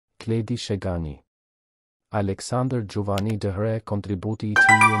Kledi Shegani. Aleksandër Gjuvani dëhre kontributi I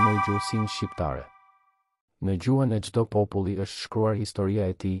tij në gjuhësinë shqiptare. Në gjuhën e çdo populli është shkruar historia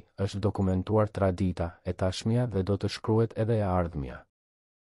e tij, është dokumentuar tradita, e tashmja dhe do të shkruhet edhe e ardhmja.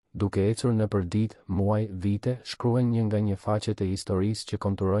 Duke ecur nëpër ditë, muaj, vite, shkruhen një nga një faqet e historisë që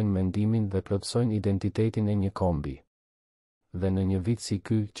konturojnë mendimin dhe plotësojnë identitetin e një kombi. Dhe në një vit si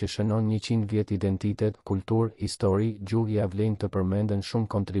ky, që shënon 100 vjet identitet, kulturë, histori, gjuhë ia vlen të përmenden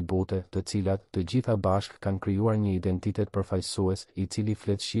shumë kontribute, të cilat të gjitha bashkë kanë krijuar një identitet përfaqësues, I cili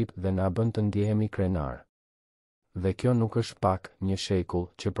flet shqip dhe na bën të ndjehemi krenar. Dhe kjo nuk është pak, një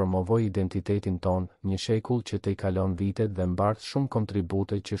shekull që promovoi identitetin ton, një shekull që te I kalon vitet dhe mbart shumë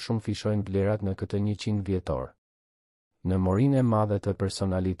kontribute që shumë fishojnë vlerat në këtë 100 vjetor. Në morinë e madhe të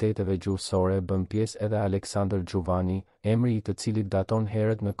personaliteteve gjuhësore bën pjesë edhe Aleksandër Gjuvani, emri I të cilit daton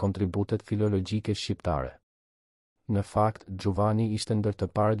herët në kontributet filologjike shqiptare. Në fakt, Gjuvani ishte ndër të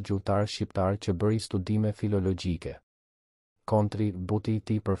parët gjuhëtarë shqiptarë që bëri studime filologjike. Kontributi I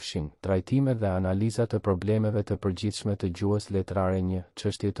tij përfshin trajtime dhe analiza të problemeve të përgjithshme të gjuhës letrare 1,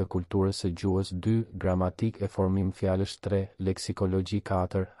 çështje të kulturës së gjuhës 2, gramatik e formim fjalësh 3, leksikologji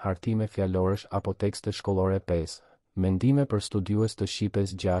 4, hartime fjalorësh apo tekste shkollore 5. Mendime për studiues të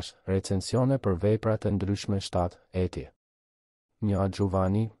shqipes 6, recensione për vepra të ndryshme 7, eti. Një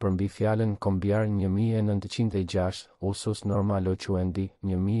Gjuvani, përmbi fjalën kombjar 1906, usus normaloquendi,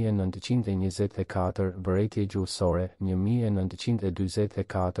 1924, vërejtje gjuhësore,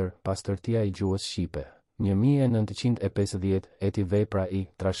 1944, pastërtia I gjuhës shqipe. 1950, eti vepra I,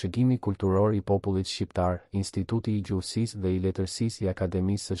 trashëgimi kulturor I popullit shqiptar, Instituti I Gjuhësisë dhe I Letërsisë I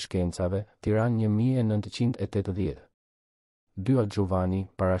Akademisë së Shkencave, Tiranë 1980. 2 Gjuvani,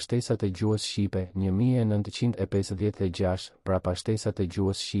 parashtesat e gjuhës shqipe, 1956, prapashtesat e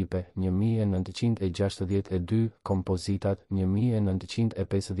gjuhës shqipe, 1962, kompozitat,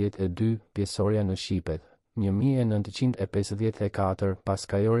 1952, pjesoria në shqipet, 1954,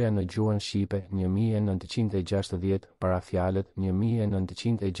 paskajorja në gjuhën shqipe, 1960, parafjalët,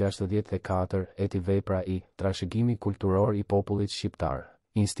 1964, eti vepra I, trashëgimi kulturor I popullit shqiptar.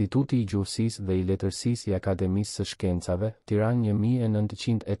 Instituti I Gjuhësisë dhe I Letërsisë I Akademisë së Shkencave, Tiranë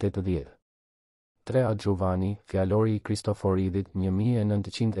 1980. 3 Gjuvani, fjalori I Kristoforidit,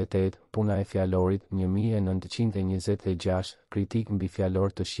 1908, puna e fjalorit, 1926, kritik mbi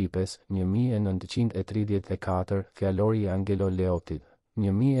fjalor të shqipes, 1934, fjalori I Angelo Leotit,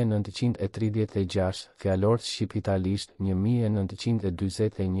 1936, fjalor shqip-italisht,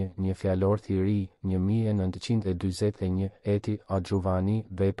 1941, një fjalor I ri, 1941, eti Gjuvani,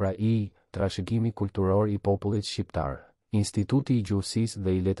 vepra I, trashëgimi kulturor I popullit shqiptar. Instituti I Gjuhësisë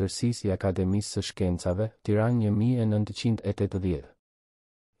dhe I Letërsisë I Akademisë së Shkencave, Tiranë 1980.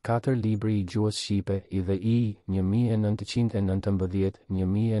 4 libri I gjuhës shqipe, I dhe I, 1919,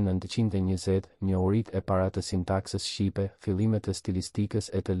 1920, njohurit e para të sintaksës shqipe, fillimet e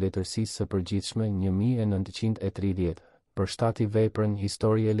stilistikës e të letërsisë së përgjithshme, 1930. Përshtati veprën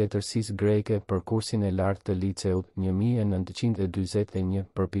Histori e letërsisë greke për kursin e lartë të liceut,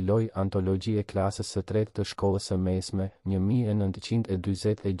 1941, përpiloi antologji e klasës së tretë të shkollës së mesme,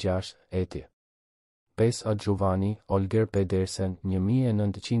 1946, eti. 5 Gjuvani, Olger Pedersen,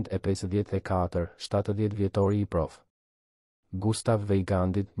 1954, 70 vjetori I prof. Gustav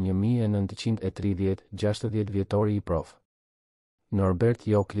Weigandit, 1930, 60 vjetori I prof. Norbert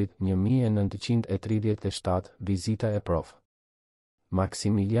Joklit, 1937, vizita e prof.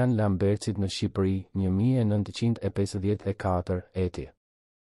 Maximilian Lambertsit në Shqipëri, 1954, eti.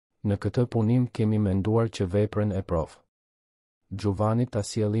 Në këtë punim kemi menduar që veprën e prof. Gjuvani ta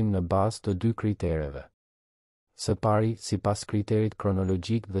sjellim në bazë të 2 kritereve. Së pari, sipas kriterit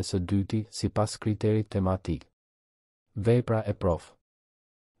kronologjik dhe së dyti, sipas kriterit tematik. Vepra e prof.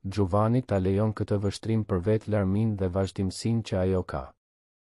 Gjuvani ta lejon këtë vështrim për vetë larmin dhe vazhdimsinë që ajo ka.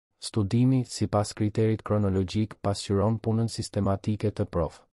 Studimi, sipas kriterit kronologjik, pasqyron punën sistematike të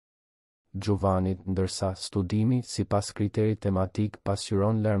prof. Gjuvanit, ndërsa studimi, sipas kriterit tematik,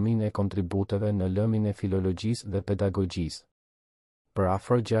 pasqyron larmin e kontributeve në lëmin e filologjisë dhe pedagogjisë. Për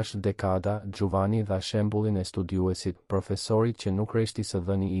afro 6 dekada, Gjuvani dha shembullin e studiuesit, profesorit që nuk reshti së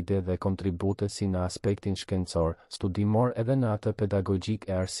dhëni ide dhe kontribute si në aspektin shkencor, studimor edhe në atë pedagogjik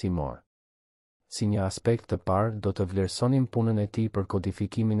e arsimor. Si një aspekt të parë, do të vlerësonim punën e tij për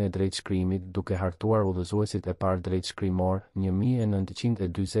kodifikimin e drejtshkrimit, duke hartuar udhëzuesit e parë drejtshkrimor,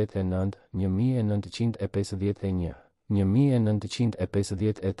 1949, 1951,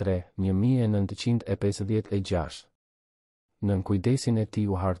 1953, 1956. Nën kujdesin e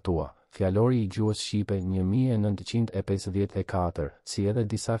tij u hartua fjalori I gjuhës shqipe 1954, si edhe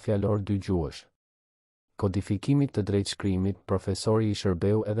disa fjalor dy gjuhësh. kodifikimit të drejtshkrimit, profesori i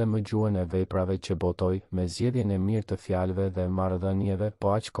shërbeu edhe më gjuhën e veprave që botoi, me zgjedhjen e mirë të fjalëve dhe marrëdhënieve,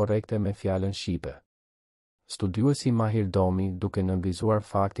 po aq korrekte me fjalën shqipe. Studiuesi mahirdomi, duke nënvizuar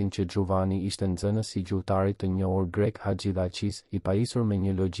faktin që Giovanni ishte nxënës i gjuhëtarit të njohur grek Haxhidaqis, i pajisur me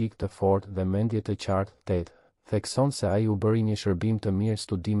një logjik të fortë dhe mendje të qartë, thekson se ai u bëri një shërbim të mirë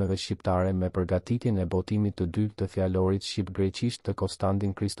studimeve shqiptare me përgatitjen e botimit të dytë të fjalorit shqip-greqisht të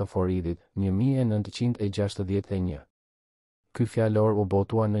Konstantin Kristoforidit, 1961. Ky fjalor u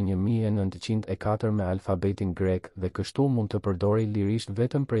botua në 1904 me alfabetin grek dhe kështu mund të përdorej lirisht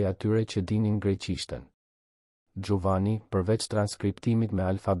vetëm prej atyre që dinin greqishtën. Giovanni, përveç transkriptimit me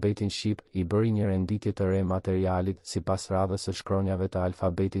alfabetin shqip, i bëri një renditje të re materialit sipas radhës së shkronjave të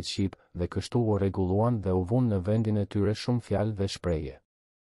alfabetit shqip dhe kështu u rregulluan dhe u vunë në vendin e tyre shumë fjalë dhe shprehje.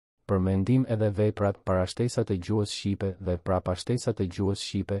 Për mendim edhe veprat, parashtesat e gjuhës shqipe dhe prapashtesat e gjuhës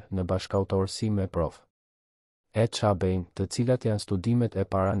shqipe në bashkautorësi me Prof. Çabejn, të cilat janë studimet e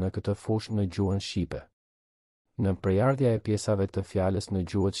para në këtë fushë në gjuhën shqipe. Në prejardhja e pjesave të fjalës në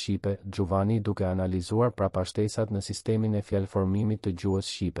gjuhën shqipe, Giovanni duke analizuar prapashtesat në sistemin e fjalëformimit të gjuhës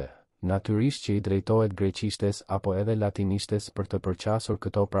shqipe, natyrisht që i drejtohet greqishtes apo edhe latinishtes për të përqasur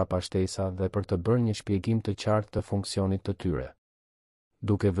këto prapashtesa dhe për të bërë një shpjegim të qartë të funksionit të tyre.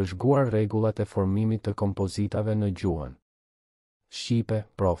 Duke vëzhguar rregullat e formimit të kompozitave në gjuhën shqipe,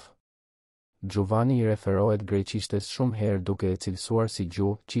 Prof. Giovanni i referohet greqishtes shumë herë duke e cilësuar si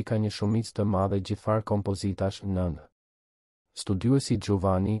gjuhë që ka një shumicë të madhe gjithfar kompozitash nënd. Studiuesi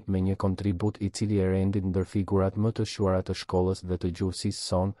Giovanni, me një kontribut i cili e rendit ndër figurat më të shuara të shkollës dhe të gjuhësisë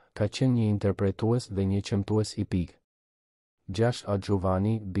son, ka qenë një interpretues dhe një qëmtues i pikë. 6.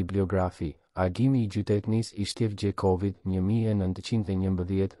 Giovanni, bibliografi, agimi i gjytetnis i Shtjef Gjekovit,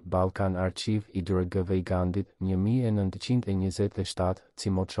 1911, Balkan Archiv i Dërg Vejgandit, 1927,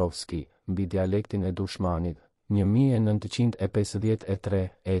 Cimochovski, mbi dialektin e dushmanit, 1953,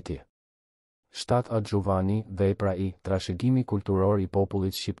 eti. 7. Giovanni, vepra i, trashëgimi kulturor i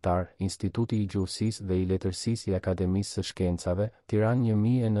popullit shqiptar, Instituti i Gjuhësisë dhe i Letërsisë i Akademisë së Shkencave, Tiranë,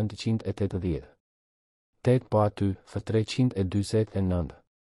 1980. 8. Po aty, F349.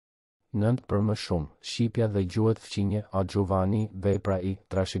 9. Për më shumë, Shqipja dhe gjuhët fqinje, A. Giovanni, vepra i,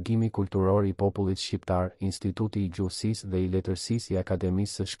 trashëgimi kulturor i popullit shqiptar, Instituti i Gjuhësisë dhe i Letërsisë i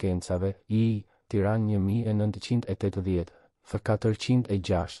Akademisë së Shkencave, I. Tiranë, 1980,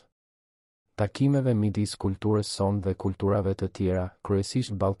 F406. Takimeve midis kulturës son dhe kulturave të tjera,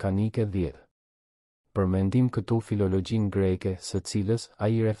 kryesisht ballkanike 10. Për mendim këtu filologjin greke, së cilës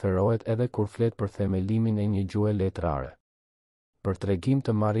ai referohet edhe kur flet për themelimin e një gjuhe letrare. Për tregim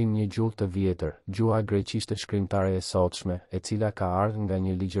të marrim një gjuhë të vjetër, gjuha greqishte shkrimtare e sotshme, e cila ka ardhur nga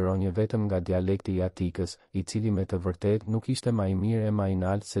një ligjëronje vetëm nga dialekti i Atikës, i cili me të vërtetë nuk ishte më i mirë e më i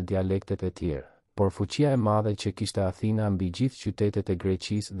lartë se dialektet e tjerë. Por fuqia e madhe që kishte Athina mbi gjithë qytetet e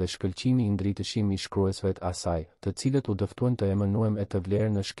Greqisë dhe shkëlqimi i ndritëshim i shkruesve të asaj, të cilët u dëftuan të emënuem e të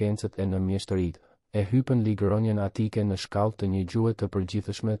vlerë në shkencët e në mjeshtëritë, e hypën ligjëronjen atike në shkallë të një gjuhe të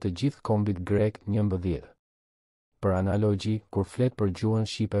përgjithshme të gjithë kombit grek 11. Për analogji, kur flet për gjuhën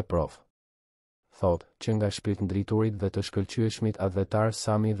shqipe Prof. Thot, që nga shpirtndriturit dhe të shkëlqyeshmit adhetar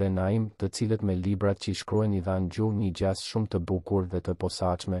Sami dhe Naim, të cilët me librat që i shkruen i dhanë gjuhë një gjas shumë të bukur dhe të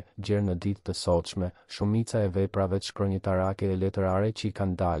posaçme, gjerë në ditë të sotshme, shumica e veprave të shkronjëtarake e letërare që i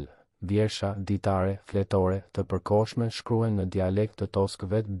kanë dalë, vjersha, ditare, fletore, të përkohshme shkruen në dialekt të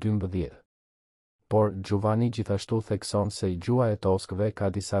toskëve 12. Por, Giovanni gjithashtu thekson se gjuha e toskëve ka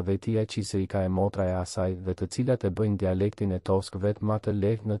disa vetija qisërika e motra e asaj dhe të cilat e bëjnë dialektin e toskëve më të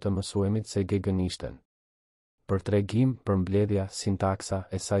lehtë në të mësuemit se gegënishten. Për tregim, përmbledhja, sintaksa,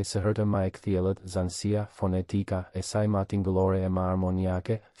 e saj së hërtë ma e kthjellët, zanësia, fonetika, e saj ma tingëllore e ma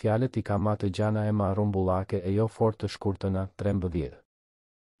harmoniake, fjalët i ka ma të gjana e ma rumbullake e jo fort të shkurtëna, 13.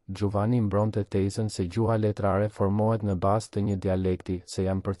 Giovanni mbronte tezën se gjuha letrare formohet në bazë të një dialekti, se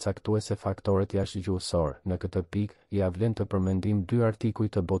janë përcaktuese faktorët jashtëgjuhësor. Në këtë pikë, ia vlen të përmendim dy artikuj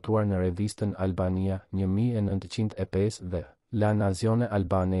të botuar në revistën Albania 1905 dhe La Nazione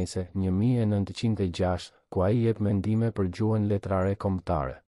Albanese 1906, ku ai jep mendime për gjuhën letrare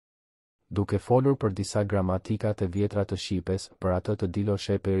kombëtare. Duke folur për disa gramatika të vjetra të Shqipes, për atë të Dilo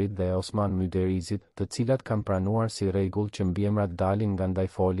Sheperit dhe Osman Myderizit, të cilat kanë pranuar si rregull që mbiemrat dalin nga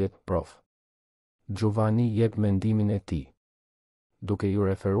ndajfoljet, Prof. Giovanni jep mendimin e tij. Duke ju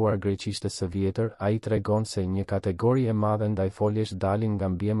referuar greqishtes së vjetër, ai tregon se një kategori e madhe ndajfoljesh dalin nga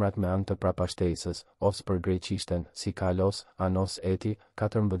mbiemrat me anë të prapashtesës, ose për greqishten, si kalos, anos, eti,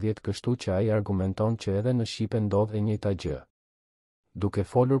 14, kështu që ai argumenton që edhe në Shqipe ndodh e njëjta gjë. Duke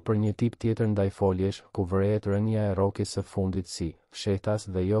folur për një tip tjetër ndaj foljesh, ku vërehet rënja e rrokës së fundit si fshehtas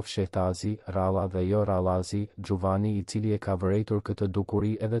dhe jo fshehtazi, ralla dhe jo rallazi, Gjuvani i cili e ka vërejtur këtë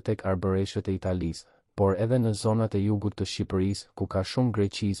dukuri edhe tek arbëreshët e Italisë, por edhe në zonat e jugut të Shqipërisë, ku ka shumë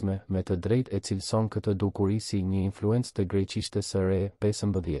greqizme, me të drejtë e cilëson këtë dukuri si një influencë të greqishtes së re,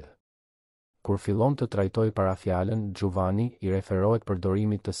 15. Kur fillon të trajtoj parafjalën, Gjuvani i referohet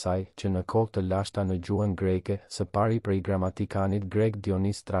përdorimit të saj, që në kohë të lashta në gjuhën greke, së pari prej gramatikanit grek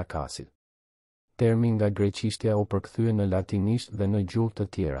Dionis Trakasit. Termi nga greqishtja u përkthye në latinisht dhe në gjuhë të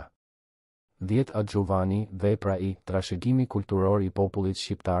tjera. 10 Gjuvani, vepra i trashëgimi kulturor i popullit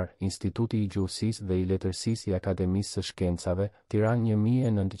shqiptar, Instituti i Gjuhësisë dhe i Letërsisë i Akademisë së Shkencave, Tiranë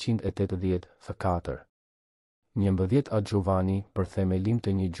 1980, f4. 11 Gjuvani, për themelim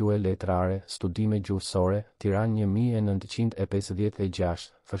të një gjuhë letrare, studime gjuhësore, Tiranë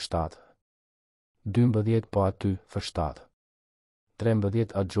 1956, f7. 12 Po aty, f7.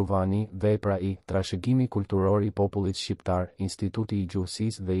 13 Gjuvani, vepra i trashëgimi kulturor i popullit shqiptar, Instituti i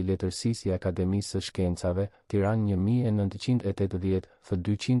Gjuhësisë dhe i Letërsisë i Akademisë së Shkencave, Tiranë 1980,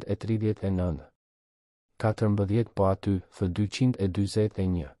 f239. 14 Po aty,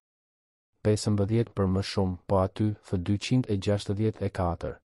 f241. 15 për më shumë, po aty,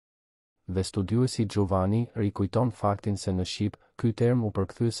 f264. Dhe studiuesi Gjuvani rikujton faktin se në Shqip, ky term u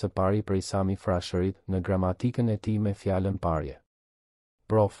përkthy së pari prej Sami Frashërit në gramatikën e tij me fjalën parje.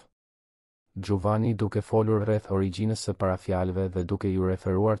 Prof. Gjuvani duke folur rreth origjinës së parafjalëve dhe duke ju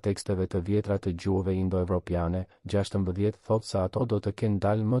referuar teksteve të vjetra të gjuhëve indo-evropiane, 16 thot se ato do të kenë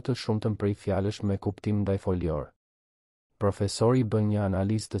dalë më të shumtën prej fjalësh me kuptim ndaj folior. Profesori bën një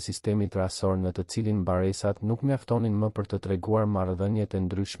analizë të sistemit rasor në të cilin mbaresat nuk mjaftonin më për të treguar marrëdhëniet e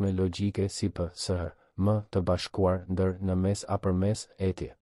ndryshme logjike si p, s, m, të bashkuar, ndër, në mes, apërmes,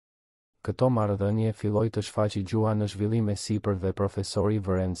 eti. Këto marrëdhënie filloi të shfaqi gjuha në zhvillim e sipër dhe profesori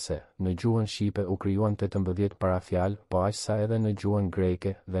vëren se, në gjuhën shqipe u krijuan 18 parafjalë, po aq sa edhe në gjuhën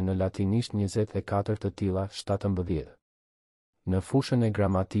greke dhe në latinisht 24 të tilla, 17. Në fushën e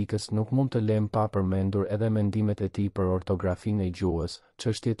gramatikës nuk mund të lëm pa përmendur edhe mendimet e tij për ortografinë e gjuhës,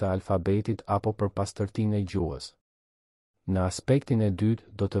 çështje të alfabetit apo për pastërtinë e gjuhës. Në aspektin e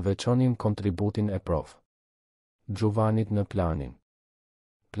dytë do të veçonim kontributin e prof. Gjuvanit në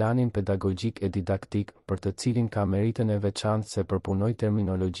planin pedagogjik e didaktik, për të cilin ka meritën e veçantë se përpunoi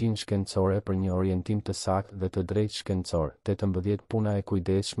terminologjinë shkencore për një orientim të saktë dhe të drejtë shkencor, 18 puna e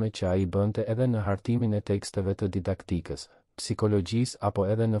kujdesshme që ai bënte edhe në hartimin e teksteve të didaktikës, psikologjisë apo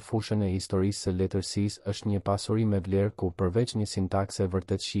edhe në fushën e historisë së letërsisë është një pasuri me vlerë ku përveç një sintakse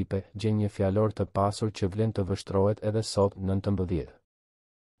vërtet shqipe, gjen një fjalor të pasur që vlen të vështrohet edhe sot, 19.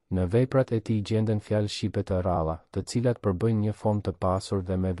 Në veprat e tij gjenden fjalë shqipe të rralla, të cilat përbëjnë një fond të pasur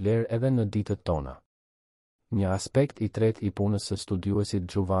dhe me vlerë edhe në ditët tona. Një aspekt i tretë i punës së studiuesit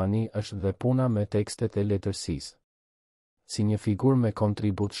Gjuvani është dhe puna me tekstet e letërsisë. Si një figurë me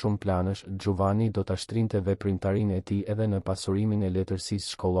kontribut shumë planësh, Gjuvani do ta shtrinte veprimtarinë e tij edhe në pasurimin e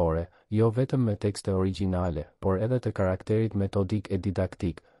letërsisë shkollore, jo vetëm me tekste origjinale, por edhe të karakterit metodik e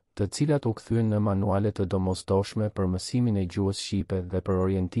didaktik, të cilat u kthyen në manuale të domosdoshme për mësimin e gjuhës shqipe dhe për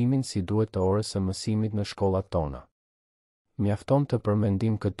orientimin si duhet të orës së mësimit në shkollat tona. Mjafton të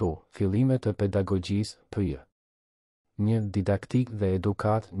përmendim këtu, fillime të pedagogjisë, p.j. 1. Didaktik dhe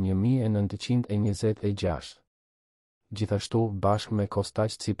edukat, 1926. Gjithashtu, bashkë me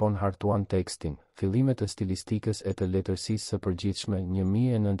Kostaq Cipon hartuan tekstin, fillimet të stilistikës e të letërsisë së përgjithshme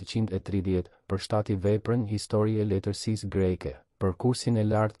 1930, përshtati veprën Histori e letërsisë greke, për kursin e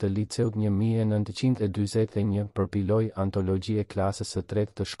lartë të liceut 1941 përpiloi antologji e klasës së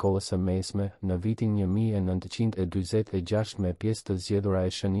tretë të shkollës së mesme në vitin 1946 me pjesë të zgjedhura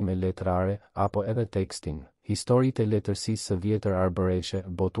e shënime letrare, apo edhe tekstin, Histori të letërsisë së vjetër arbëreshe,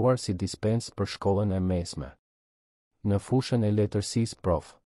 botuar si dispens për shkollën e mesme. Në fushën e letërsisë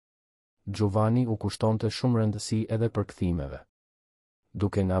prof. Gjuvani u kushtonte shumë rëndësi edhe përkthimeve.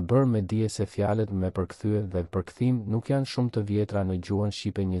 Duke na bërë me dije se fjalët me përkthye dhe përkthim nuk janë shumë të vjetra në gjuhën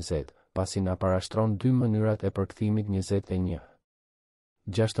shqipe 20, pasi na parashtron dy mënyrat e përkthimit 21.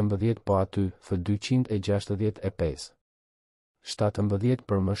 16 po aty, f265. 17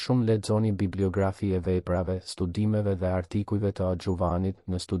 për më shumë lexoni bibliografi e veprave, studimeve dhe artikujve të Gjuvanit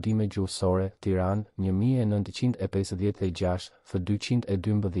në studime gjuhësore, Tiranë, 1956,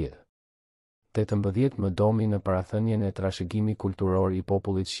 f212. 18 më domi në parathënien e trashëgimi kulturor i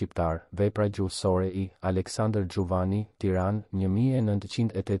popullit shqiptar, vepra gjuhësore i Aleksandër Gjuvani, Tiranë,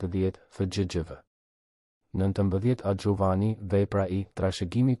 1980, fgjv. 19 Gjuvani, vepra i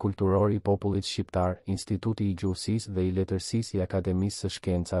trashëgimi kulturor i popullit shqiptar, Instituti i Gjuhësisë dhe i Letërsisë i Akademisë së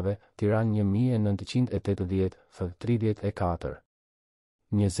Shkencave, Tiranë 1980, f34.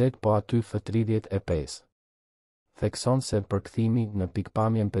 20 po aty F35. Thekson se përkthimi në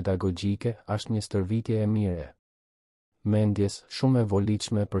pikpamjen pedagogjike është një stërvitje e mire mendjes shumë e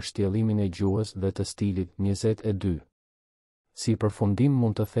volitshme për shtjellimin e gjuhës dhe të stilit. 22. Si përfundim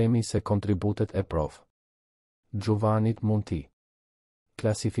mund të themi se kontributet e prof. Gjovanit mund t'i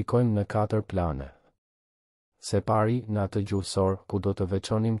klasifikojmë në 4 plane. Se pari në atë gjuhësor, ku do të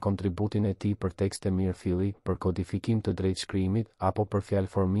veçonim kontributin e tij për tekste mirëfilli, për kodifikim të drejtshkrimit, apo për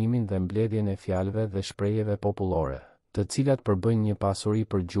fjalëformimin dhe mbledhjen e fjalëve dhe shprehjeve popullore, të cilat përbëjnë një pasuri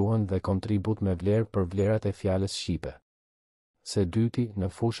për gjuhën dhe kontribut me vlerë për vlerat e fjalës shqipe. Se dyti, në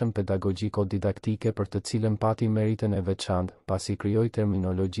fushën pedagogjiko-didaktike për të cilën pati meritën e veçantë, pasi krijoi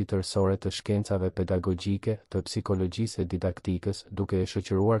terminologji tërësore të shkencave pedagogjike, të psikologjisë e didaktikës, duke e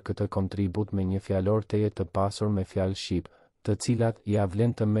shoqëruar këtë kontribut me një fjalor teje të pasur me fjalë shqip, të cilat ja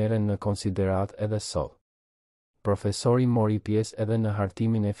vlen të merren në konsiderat edhe sot. Profesori mori pjesë edhe në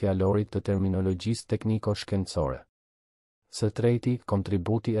hartimin e fjalorit të terminologjisë tekniko-shkencore. Së treti,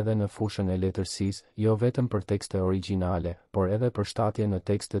 kontributi edhe në fushën e letërsisë, jo vetëm për tekste origjinale, por edhe për shtatje në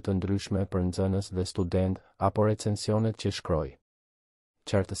tekste të ndryshme për nxënës dhe student, apo recensionet që shkroi.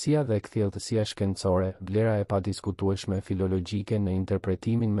 Qartësia dhe kthjellësia shkencore, vlera e padiskutueshme filologjike në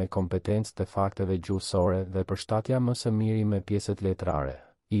interpretimin me kompetencë të fakteve gjuhësore dhe përshtatja më së miri me pjesët letrare,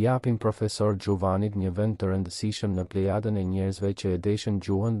 i japin profesor Gjovanit një vend të rëndësishëm në plejadën e njerëzve që e deshën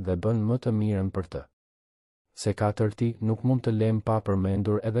gjuhën dhe bën më të mirën për të. Se katërti, nuk mund të lëm pa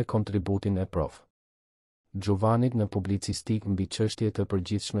përmendur edhe kontributin e prof. Gjovanit në publicistik mbi çështje të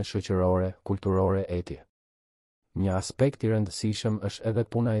përgjithshme shoqërore, kulturore etj. Një aspekt i rëndësishëm është edhe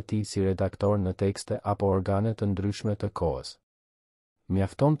puna e tij si redaktor në tekste apo organe të ndryshme të kohës.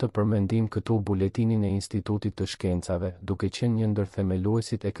 Mjafton të përmendim këtu buletinin e Institutit të Shkencave, duke qenë një ndër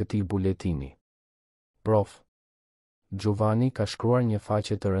themeluesit e këtij buletini. Prof. Gjovani ka shkruar një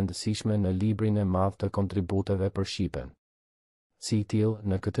faqe të rëndësishme në librin e madh të kontributeve për Shqipen. Si i tillë,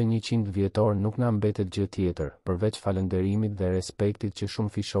 në këtë 100 vjetor nuk na mbetet gjë tjetër, përveç falënderimit dhe respektit që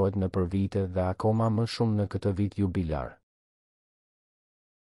shumë fishohet nëpër vite dhe akoma më shumë në këtë vit jubilar.